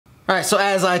Alright, so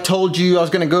as I told you, I was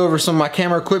going to go over some of my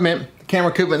camera equipment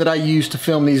that I use to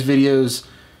film these videos.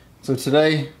 So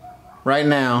today, right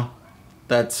now,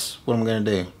 that's what I'm going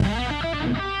to do.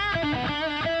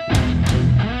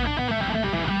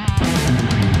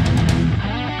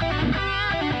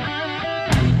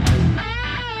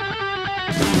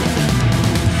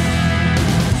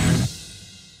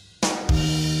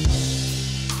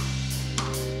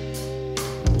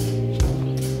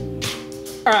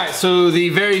 Alright, so the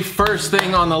very first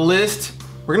thing on the list,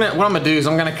 what I'm gonna do is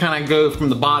I'm gonna kinda go from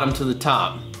the bottom to the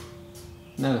top.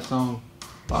 Isn't that a song?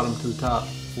 Bottom to the top.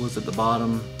 Was at the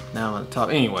bottom, now I'm at the top.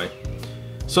 Anyway.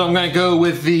 So I'm gonna go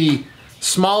with the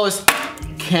smallest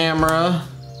camera.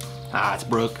 It's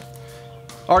broke.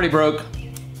 Already broke.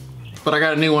 But I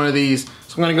got a new one of these.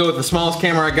 So I'm gonna go with the smallest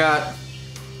camera I got.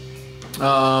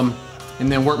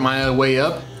 And then work my way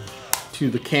up to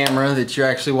the camera that you're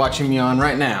actually watching me on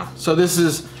right now. So this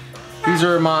is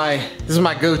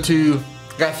my go-to.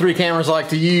 I got 3 cameras I like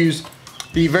to use.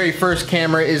 The very first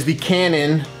camera is the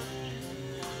Canon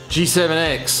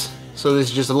G7X. So this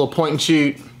is just a little point and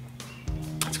shoot.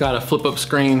 It's got a flip-up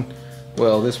screen.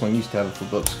 Well, this one used to have a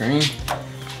flip-up screen.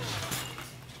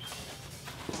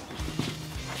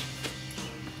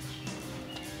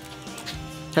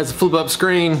 Has a flip-up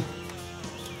screen,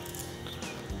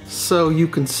 so you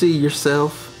can see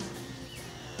yourself.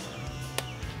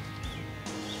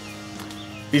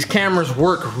 These cameras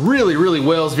work really, really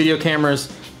well as video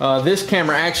cameras. This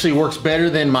camera actually works better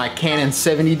than my Canon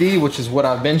 70D, which is what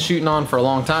I've been shooting on for a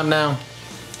long time now.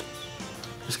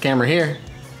 This camera here.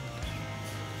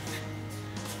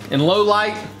 In low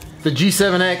light, the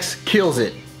G7X kills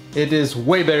it. It is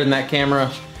way better than that camera.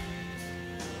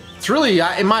 It's really,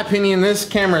 in my opinion, this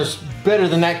camera is better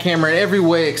than that camera in every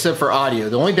way except for audio.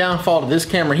 The only downfall to this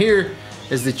camera here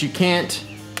is that you can't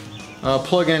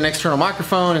plug in an external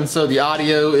microphone, and so the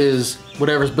audio is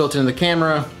whatever's built into the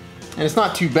camera. And it's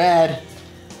not too bad,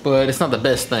 but it's not the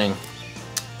best thing.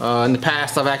 In the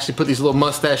past, I've actually put these little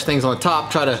mustache things on the top,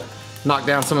 try to knock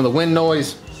down some of the wind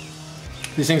noise.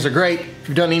 These things are great. If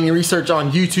you've done any research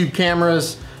on YouTube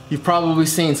cameras, you've probably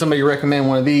seen somebody recommend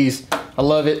one of these. I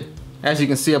love it. As you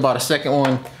can see, I bought a second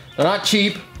one. They're not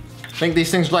cheap. I think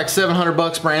these things are like 700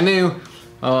 bucks brand new.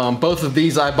 Both of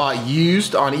these I bought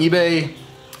used on eBay.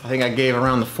 I think I gave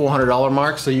around the $400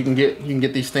 mark, so you can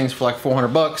get these things for like 400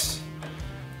 bucks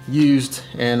used.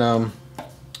 And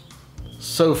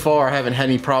so far I haven't had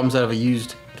any problems out of a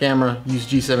used camera, used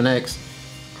G7X.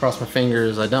 Cross my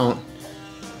fingers I don't.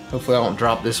 Hopefully I won't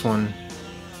drop this one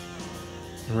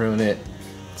and ruin it.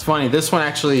 It's funny, this one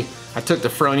actually, I took to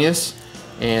Fronius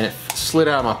and it slid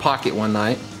out of my pocket one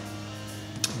night.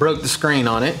 Broke the screen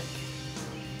on it.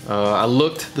 I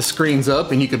looked the screens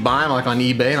up and you could buy them like on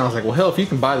eBay, and I was like, well hell, if you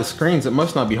can buy the screens, it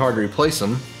must not be hard to replace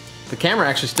them. The camera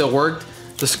actually still worked.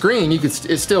 The screen, it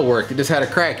still worked. It just had a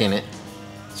crack in it.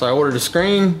 So I ordered a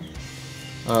screen,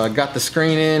 got the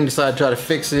screen in, decided to try to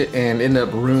fix it, and ended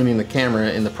up ruining the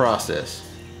camera in the process.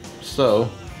 So,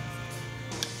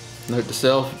 note to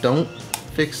self, don't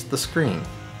fix the screen.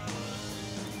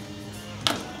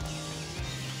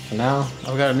 So now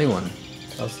I've got a new one.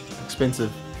 That was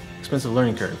expensive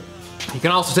learning curve. You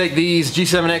can also take these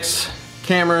G7X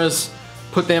cameras,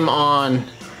 put them on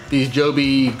these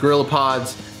Joby Gorilla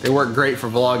Pods. They work great for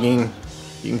vlogging.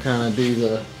 You can kind of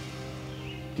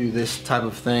do this type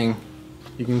of thing.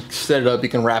 You can set it up, you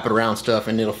can wrap it around stuff,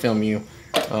 and it'll film you.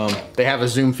 They have a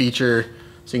zoom feature,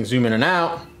 so you can zoom in and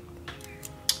out.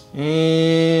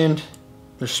 And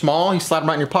they're small, you slide them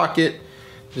right in your pocket.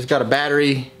 Just got a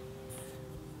battery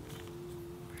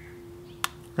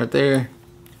right there.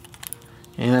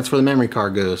 And that's where the memory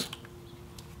card goes.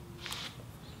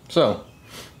 So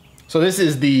this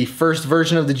is the first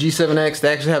version of the G7X.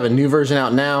 They actually have a new version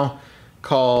out now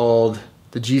called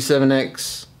the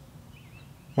G7X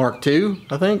Mark II,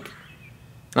 I think.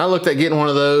 And I looked at getting one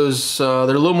of those. They're a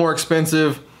little more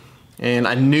expensive, and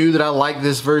I knew that I liked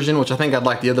this version, which I think I'd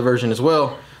like the other version as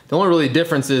well. The only really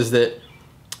difference is that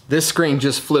this screen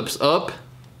just flips up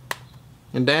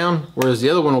and down, whereas the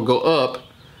other one will go up.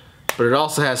 But it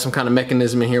also has some kind of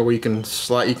mechanism in here where you can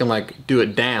like do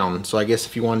it down. So I guess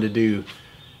if you wanted to do,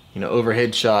 you know,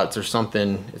 overhead shots or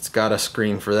something, it's got a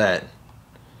screen for that,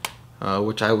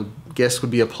 which I would guess would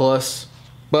be a plus.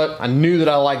 But I knew that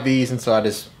I liked these, and so I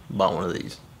just bought one of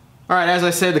these. All right, as I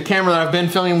said, the camera that I've been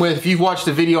filming with, if you've watched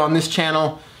the video on this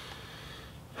channel,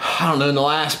 I don't know, in the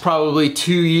last probably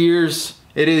 2 years,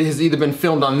 it has either been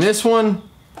filmed on this one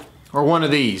or one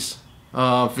of these.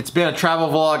 If it's been a travel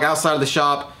vlog outside of the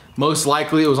shop, most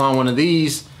likely it was on one of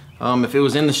these. If it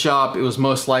was in the shop, it was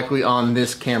most likely on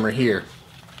this camera here.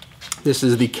 This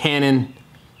is the Canon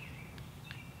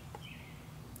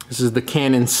This is the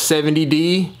Canon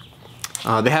 70D.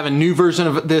 They have a new version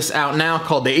of this out now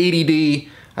called the 80D.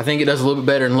 I think it does a little bit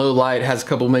better in low light. It has a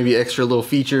couple maybe extra little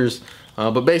features,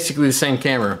 but basically the same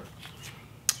camera.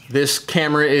 This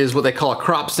camera is what they call a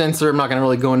crop sensor. I'm not gonna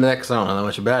really go into that because I don't know that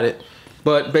much about it.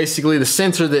 But basically the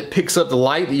sensor that picks up the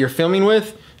light that you're filming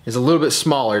with is a little bit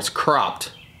smaller. It's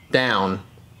cropped down,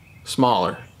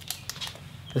 smaller.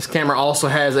 This camera also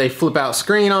has a flip out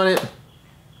screen on it.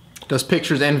 Does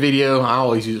pictures and video. I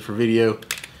always use it for video.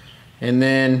 And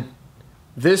then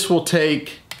this will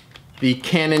take the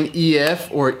Canon EF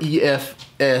or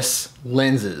EFS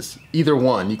lenses. Either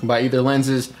one. You can buy either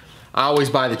lenses. I always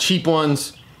buy the cheap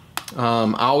ones.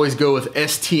 I always go with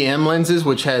STM lenses,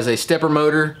 which has a stepper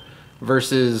motor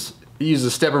versus, use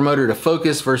a stepper motor to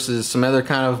focus versus some other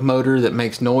kind of motor that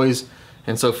makes noise.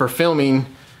 And so for filming,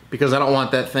 because I don't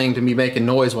want that thing to be making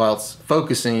noise while it's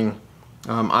focusing,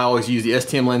 I always use the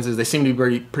STM lenses. They seem to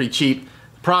be pretty cheap.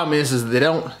 The problem is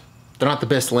they're not the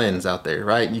best lens out there,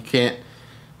 right? You can't,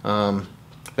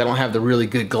 they don't have the really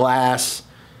good glass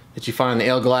that you find in the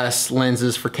L glass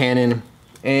lenses for Canon.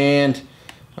 And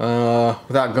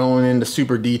without going into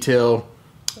super detail,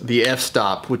 the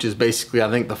f-stop, which is basically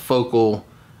I think the focal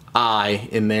eye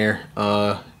in there,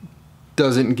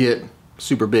 doesn't get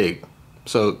super big,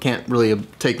 so it can't really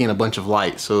take in a bunch of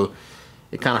light, so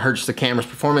it kind of hurts the camera's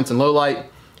performance in low light.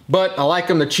 But I like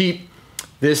them, they're cheap.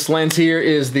 This lens here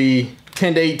is the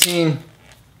 10-18.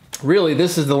 Really,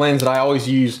 this is the lens that I always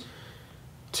use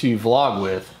to vlog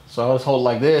with. So I always hold it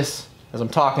like this as I'm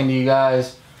talking to you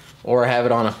guys, or I have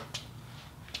it on a,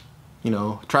 you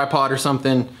know, tripod or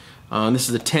something. This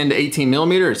is a 10-18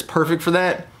 millimeter. It's perfect for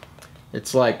that.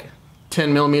 It's like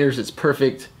 10 millimeters. It's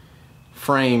perfect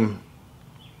frame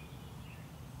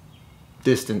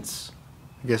distance,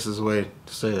 I guess is the way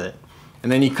to say that.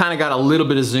 And then you kind of got a little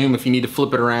bit of zoom if you need to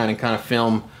flip it around and kind of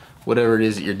film whatever it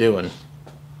is that you're doing.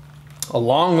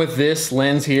 Along with this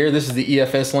lens here, this is the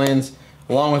EFS lens.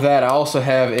 Along with that, I also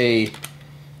have a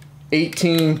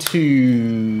 18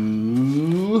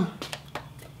 to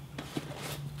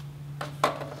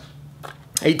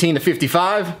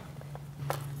 55.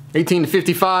 18 to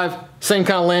 55, same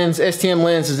kind of lens, STM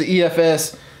lens is the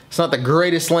EFS. It's not the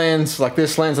greatest lens, like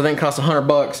this lens I think costs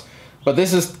 $100, but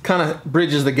this is kind of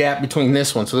bridges the gap between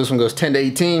this one. So this one goes 10 to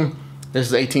 18, this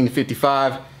is 18 to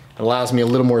 55. It allows me a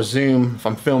little more zoom if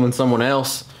I'm filming someone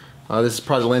else. This is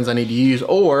probably the lens I need to use,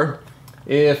 or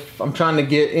if I'm trying to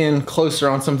get in closer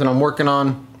on something I'm working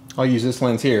on, I'll use this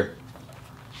lens here.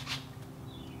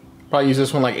 Probably use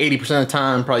this one like 80% of the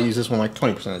time, probably use this one like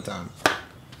 20% of the time.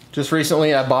 Just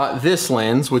recently I bought this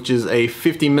lens, which is a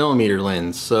 50 millimeter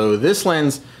lens. So this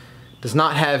lens does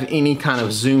not have any kind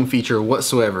of zoom feature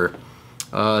whatsoever.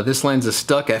 This lens is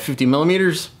stuck at 50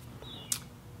 millimeters.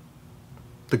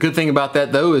 The good thing about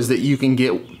that though is that you can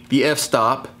get the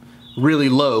f-stop really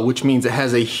low, which means it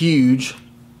has a huge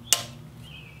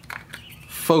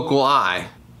focal eye.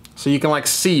 So you can like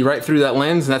see right through that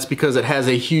lens, and that's because it has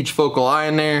a huge focal eye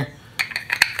in there.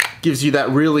 Gives you that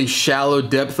really shallow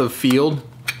depth of field.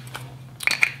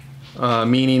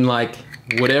 Meaning like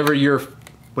whatever you're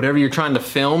trying to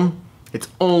film, it's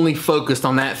only focused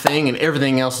on that thing and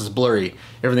everything else is blurry.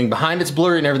 Everything behind it's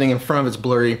blurry and everything in front of it's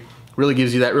blurry. Really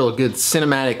gives you that real good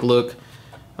cinematic look.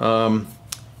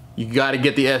 You got to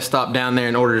get the f-stop down there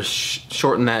in order to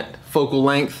shorten that focal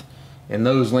length, and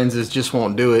those lenses just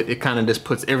won't do it. It kind of just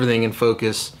puts everything in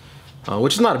focus,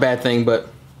 which is not a bad thing, but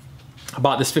I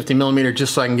bought this 50 millimeter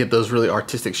just so I can get those really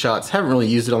artistic shots. Haven't really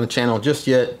used it on the channel just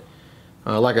yet.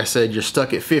 Like I said, you're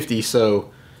stuck at 50,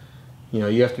 so you know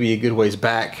you have to be a good ways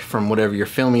back from whatever you're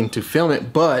filming to film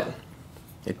it, but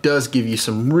it does give you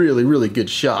some really, really good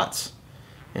shots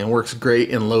and works great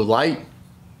in low light.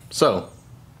 So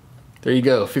there you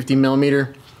go, 50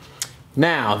 millimeter.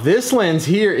 Now this lens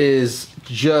here is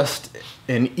just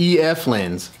an EF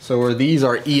lens. So where these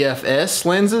are EFS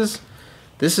lenses,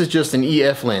 this is just an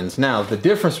EF lens. Now the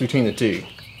difference between the two,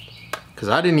 because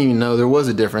I didn't even know there was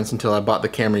a difference until I bought the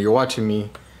camera you're watching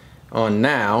me on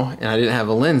now, and I didn't have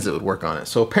a lens that would work on it.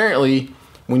 So apparently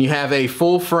when you have a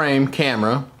full frame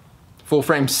camera, full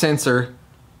frame sensor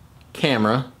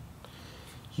camera,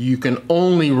 you can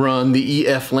only run the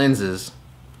EF lenses.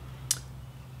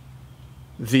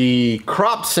 The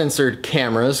crop censored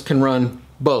cameras can run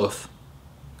both.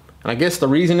 And I guess the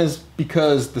reason is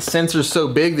because the sensor's so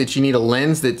big that you need a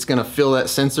lens that's gonna fill that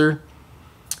sensor.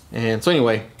 And so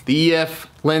anyway, the EF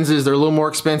lenses, they're a little more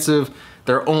expensive.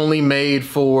 They're only made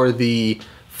for the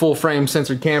full frame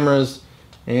censored cameras,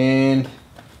 and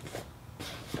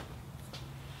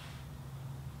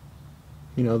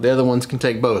you know, the other ones can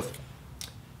take both.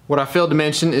 What I failed to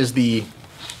mention is the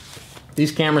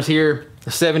These cameras here,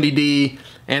 the 70D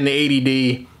and the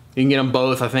 80D, you can get them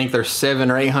both. I think they're $700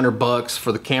 or $800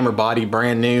 for the camera body,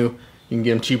 brand new. You can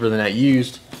get them cheaper than that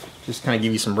used. Just kind of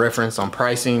give you some reference on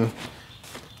pricing.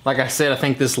 Like I said, I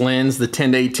think this lens, the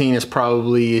 10 to 18, is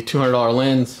probably a $200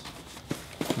 lens.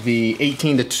 The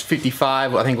 18 to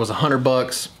 55, I think was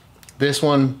 $100. This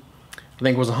one, I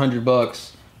think was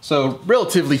 $100. So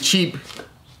relatively cheap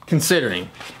considering.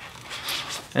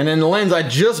 And then the lens I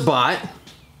just bought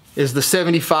is the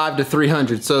 75 to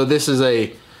 300. So this is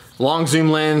a long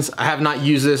zoom lens. I have not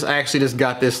used this. I actually just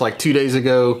got this like 2 days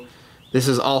ago. This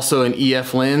is also an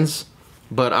EF lens,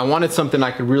 but I wanted something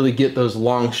I could really get those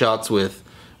long shots with,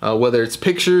 whether it's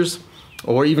pictures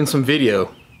or even some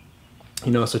video.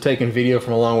 You know, so taking video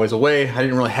from a long ways away, I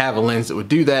didn't really have a lens that would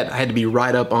do that. I had to be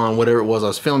right up on whatever it was I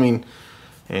was filming,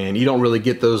 and you don't really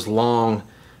get those long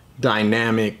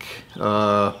dynamic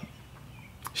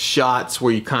shots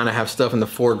where you kind of have stuff in the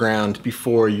foreground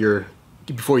before you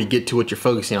get to what you're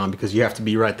focusing on, because you have to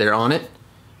be right there on it.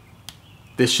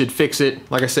 This should fix it.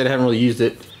 Like I said, I haven't really used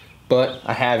it, but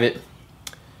I have it.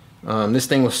 This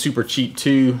thing was super cheap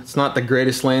too. It's not the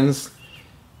greatest lens.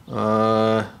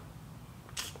 The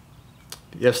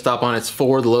f-stop on it's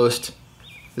 4, the lowest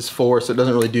is 4, so it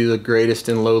doesn't really do the greatest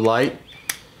in low light.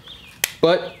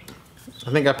 But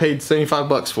I think I paid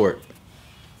 $75 for it.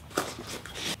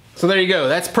 So there you go.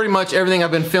 That's pretty much everything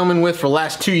I've been filming with for the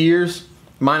last 2 years,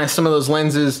 minus some of those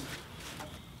lenses.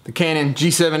 The Canon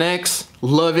G7X,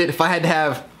 love it. If I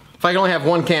could only have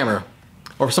one camera,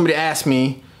 or if somebody asked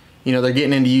me, you know, they're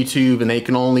getting into YouTube and they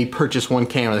can only purchase one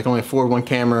camera, they can only afford one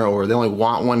camera, or they only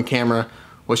want one camera,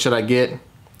 what should I get?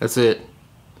 That's it.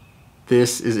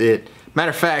 This is it. Matter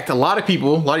of fact, a lot of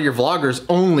people, a lot of your vloggers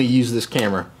only use this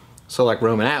camera. So like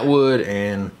Roman Atwood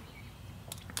and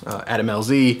Adam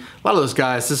LZ, a lot of those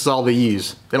guys, this is all they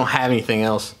use. They don't have anything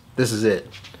else. This is it.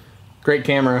 Great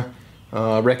camera.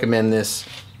 Recommend this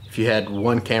if you had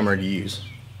one camera to use.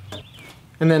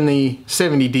 And then the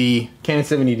 70D, Canon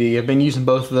 70D, I've been using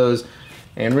both of those,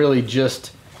 and really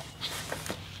just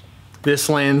this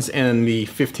lens and the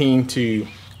 18 to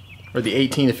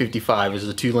 55 is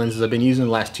the two lenses I've been using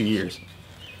the last 2 years.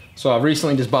 So I've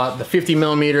recently just bought the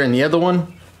 50mm and the other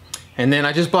one, and then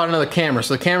I just bought another camera.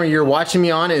 So the camera you're watching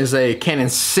me on is a Canon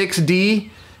 6D,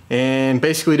 and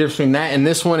basically the difference between that and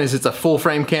this one is it's a full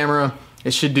frame camera.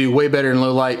 It should do way better in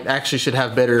low light, actually should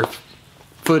have better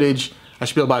footage. I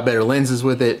should be able to buy better lenses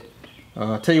with it.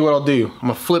 Tell you what I'll do, I'm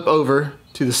gonna flip over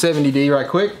to the 70D right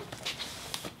quick,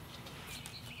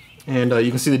 and you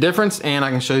can see the difference, and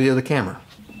I can show you the other camera.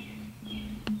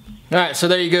 Alright, so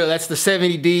there you go. That's the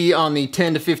 70D on the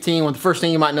 10 to 15. Well, the first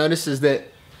thing you might notice is that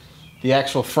the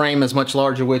actual frame is much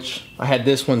larger, which I had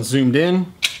this one zoomed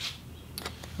in.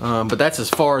 But that's as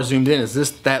far zoomed in as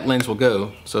that lens will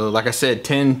go. So like I said,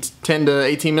 10 to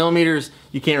 18 millimeters,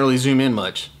 you can't really zoom in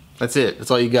much. That's it.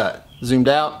 That's all you got. Zoomed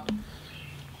out,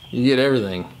 you get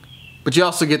everything. But you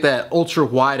also get that ultra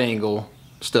wide angle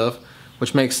stuff,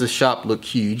 which makes the shop look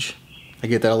huge. I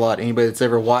get that a lot. Anybody that's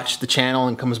ever watched the channel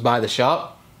and comes by the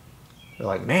shop, they're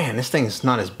like, man, this thing is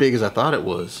not as big as I thought it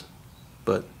was.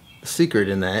 But the secret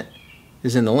in that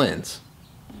is in the lens.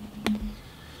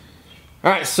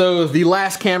 Alright, so the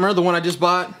last camera, the one I just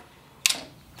bought,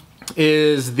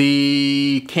 is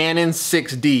the Canon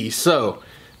 6D. So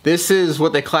this is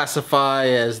what they classify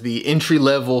as the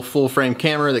entry-level full-frame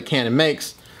camera that Canon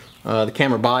makes. The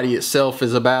camera body itself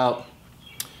is about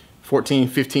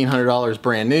 $1,500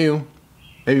 brand new,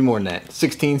 maybe more than that,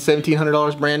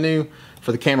 $1,700 brand new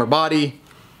for the camera body.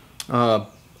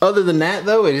 Other than that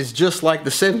though, it is just like the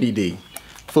 70D.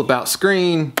 Flip out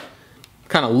screen,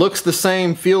 kind of looks the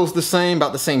same, feels the same,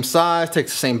 about the same size,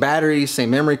 takes the same batteries,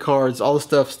 same memory cards, all the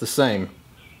stuff's the same.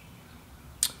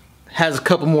 Has a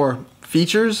couple more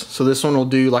features. So this one will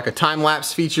do like a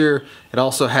time-lapse feature. It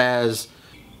also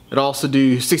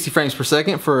do 60 frames per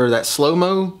second for that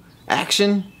slow-mo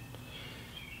action.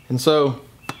 And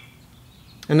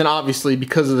then obviously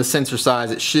because of the sensor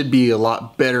size, it should be a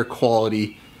lot better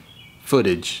quality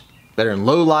footage. Better in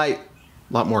low light,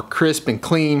 a lot more crisp and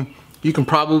clean. You can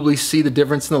probably see the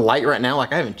difference in the light right now.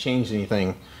 Like I haven't changed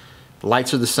anything. The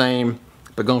lights are the same,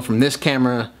 but going from this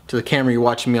camera to the camera you're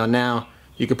watching me on now,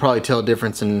 you could probably tell a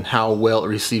difference in how well it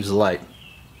receives the light.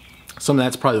 Some of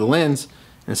that's probably the lens,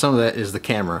 and some of that is the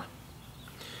camera.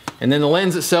 And then the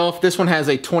lens itself, this one has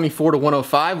a 24 to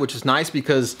 105, which is nice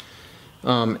because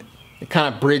it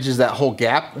kind of bridges that whole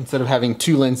gap. Instead of having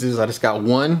two lenses, I just got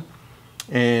one.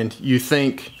 And you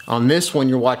think on this one,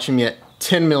 you're watching me at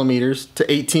 10 millimeters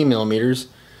to 18 millimeters.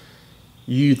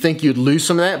 You think you'd lose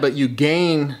some of that, but you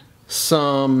gain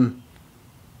some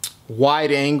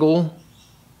wide angle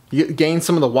You gain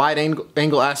some of the wide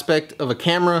angle aspect of a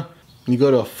camera, and you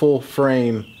go to a full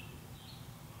frame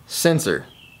sensor.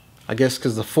 I guess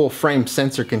because the full frame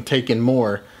sensor can take in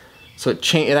more, so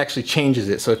it actually changes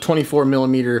it. So 24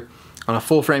 millimeter on a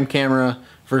full frame camera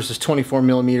versus 24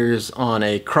 millimeters on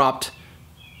a cropped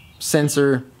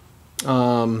sensor. It's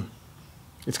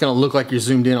gonna look like you're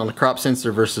zoomed in on the crop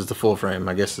sensor versus the full frame,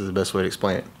 I guess is the best way to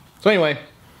explain it. So anyway,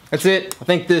 that's it. I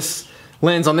think this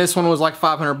lens on this one was like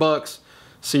 500 bucks.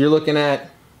 So you're looking at,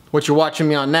 what you're watching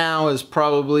me on now is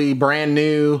probably brand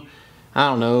new, I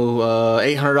don't know,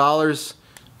 $800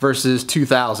 versus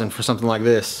 $2,000 for something like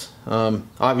this.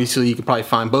 Obviously you could probably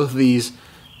find both of these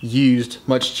used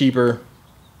much cheaper,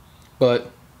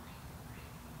 but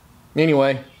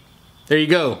anyway, there you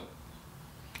go.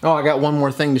 Oh, I got one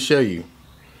more thing to show you.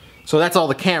 So that's all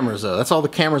the cameras though. That's all the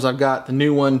cameras I've got. The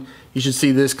new one, you should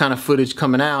see this kind of footage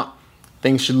coming out.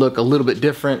 Things should look a little bit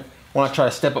different. I want to try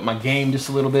to step up my game just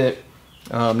a little bit.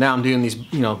 Now I'm doing these,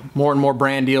 more and more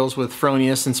brand deals with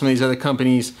Fronius and some of these other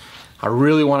companies. I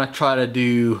really want to try to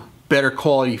do better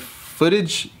quality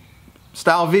footage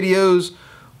style videos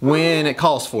when it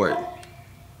calls for it.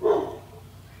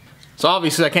 So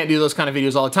obviously I can't do those kind of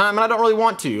videos all the time, and I don't really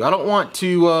want to. I don't want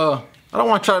to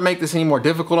try to make this any more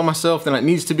difficult on myself than it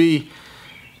needs to be.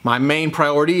 My main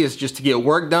priority is just to get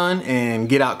work done and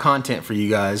get out content for you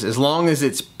guys. As long as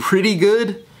it's pretty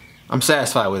good, I'm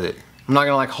satisfied with it. I'm not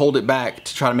gonna like hold it back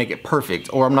to try to make it perfect,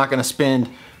 or I'm not gonna spend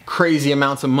crazy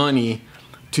amounts of money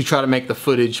to try to make the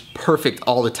footage perfect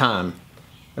all the time.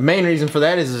 The main reason for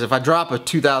that is if I drop a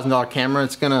 $2,000 camera,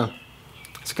 it's gonna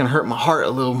hurt my heart a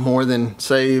little more than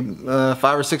say a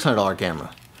 $500 or $600 camera.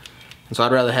 And so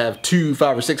I'd rather have two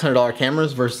 $500 or $600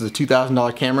 cameras versus a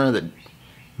 $2,000 camera that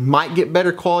might get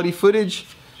better quality footage,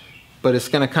 but it's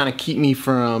gonna kind of keep me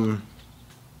from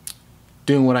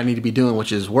doing what I need to be doing,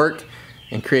 which is work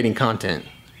and creating content.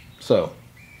 So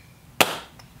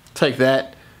take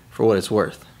that for what it's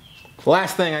worth. The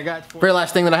last thing I got, very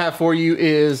last thing that I have for you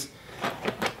is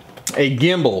a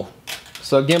gimbal.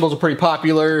 So gimbals are pretty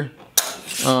popular.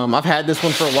 I've had this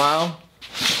one for a while.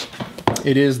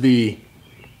 It is the,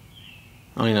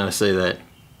 I don't even know how to say that,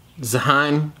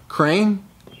 Zahin crane.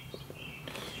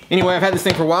 Anyway, I've had this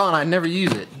thing for a while and I never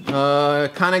use it.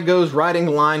 Kind of goes right in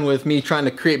line with me trying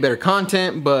to create better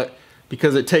content, but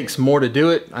because it takes more to do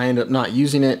it, I end up not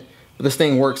using it. But this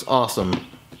thing works awesome.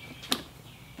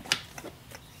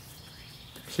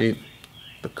 See,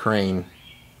 the crane.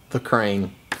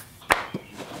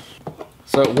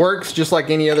 So it works just like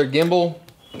any other gimbal,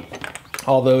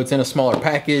 although it's in a smaller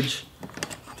package.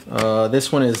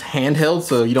 This one is handheld,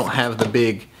 so you don't have the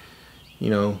big,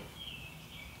 the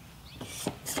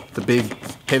big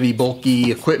heavy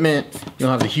bulky equipment. You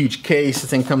don't have the huge case. The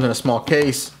thing comes in a small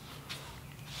case.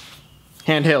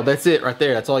 Handheld, that's it right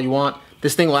there. That's all you want.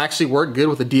 This thing will actually work good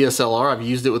with a DSLR. I've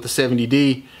used it with the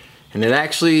 70D, and it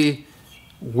actually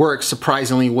works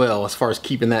surprisingly well as far as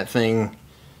keeping that thing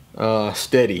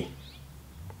steady.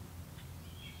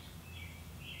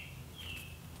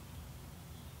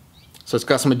 So it's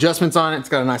got some adjustments on it. It's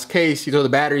got a nice case. You throw the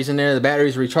batteries in there. The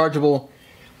batteries are rechargeable.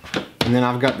 And then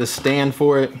I've got this stand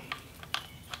for it.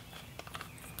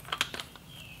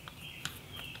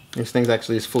 These things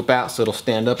actually just flip out so it'll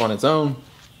stand up on its own.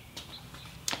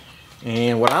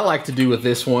 And what I like to do with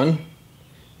this one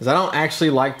is I don't actually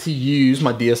like to use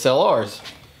my DSLRs.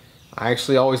 I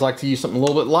actually always like to use something a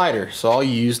little bit lighter. So I'll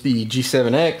use the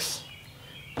G7X,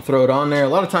 throw it on there. A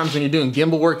lot of times when you're doing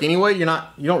gimbal work anyway, you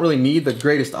don't really need the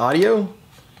greatest audio.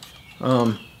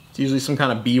 It's usually some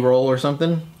kind of B-roll or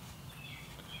something.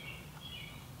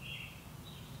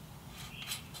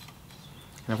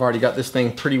 And I've already got this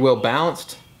thing pretty well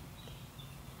balanced.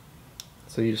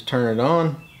 So you just turn it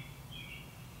on.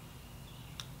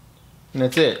 And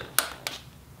that's it.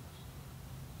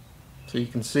 So you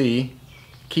can see,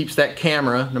 keeps that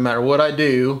camera, no matter what I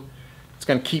do, it's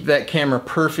going to keep that camera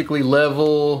perfectly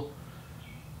level.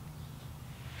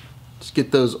 Just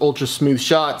get those ultra smooth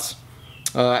shots.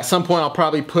 At some point I'll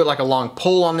probably put like a long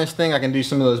pole on this thing. I can do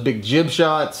some of those big jib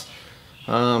shots.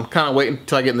 Kind of waiting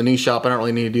until I get in the new shop. I don't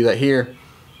really need to do that here.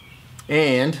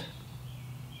 And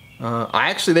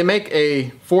they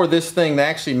make for this thing, they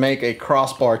actually make a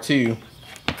crossbar too.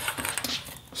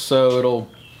 So it'll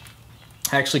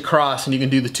actually cross and you can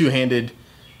do the two-handed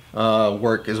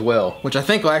work as well, which I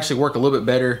think will actually work a little bit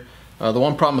better. The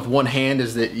one problem with one hand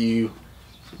is that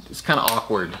it's kind of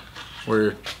awkward.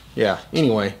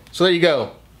 Anyway, so there you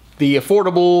go. The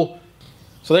affordable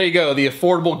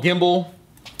gimbal.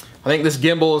 I think this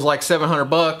gimbal is like 700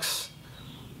 bucks.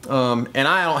 And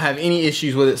I don't have any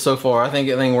issues with it so far. I think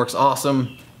everything works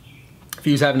awesome. If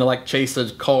you was having to like chase a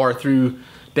car through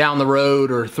down the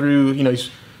road or through, you know,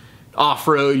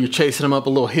 off-road, you're chasing them up a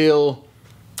little hill.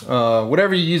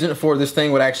 Whatever you're using it for, this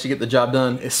thing would actually get the job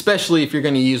done, especially if you're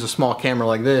going to use a small camera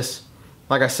like this.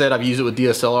 Like I said, I've used it with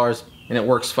DSLRs and it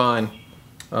works fine.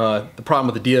 The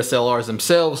problem with the DSLRs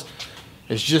themselves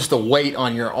is just the weight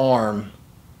on your arm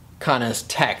kind of is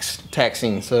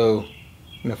taxing. So,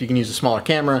 you know, if you can use a smaller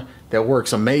camera, that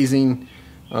works amazing.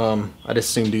 I just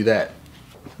assume do that.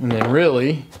 And then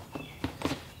really,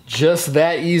 just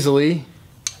that easily,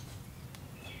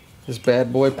 this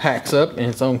bad boy packs up in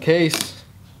its own case.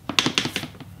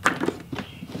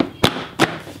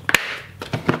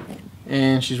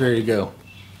 And she's ready to go.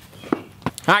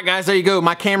 Alright guys, there you go,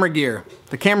 my camera gear.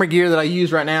 The camera gear that I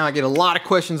use right now, I get a lot of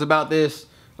questions about this.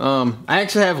 I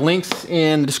actually have links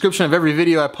in the description of every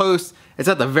video I post. It's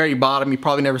at the very bottom, you've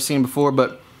probably never seen it before,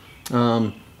 but you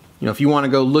know, if you want to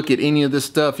go look at any of this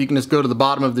stuff, you can just go to the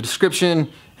bottom of the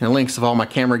description and links of all my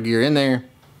camera gear in there.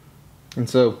 And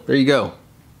so, there you go.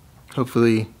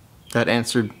 Hopefully that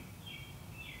answered,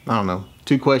 I don't know,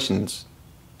 2 questions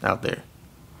out there.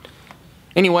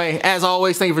 Anyway, as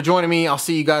always, thank you for joining me. I'll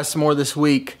see you guys some more this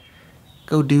week.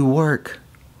 Go do work,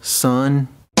 son.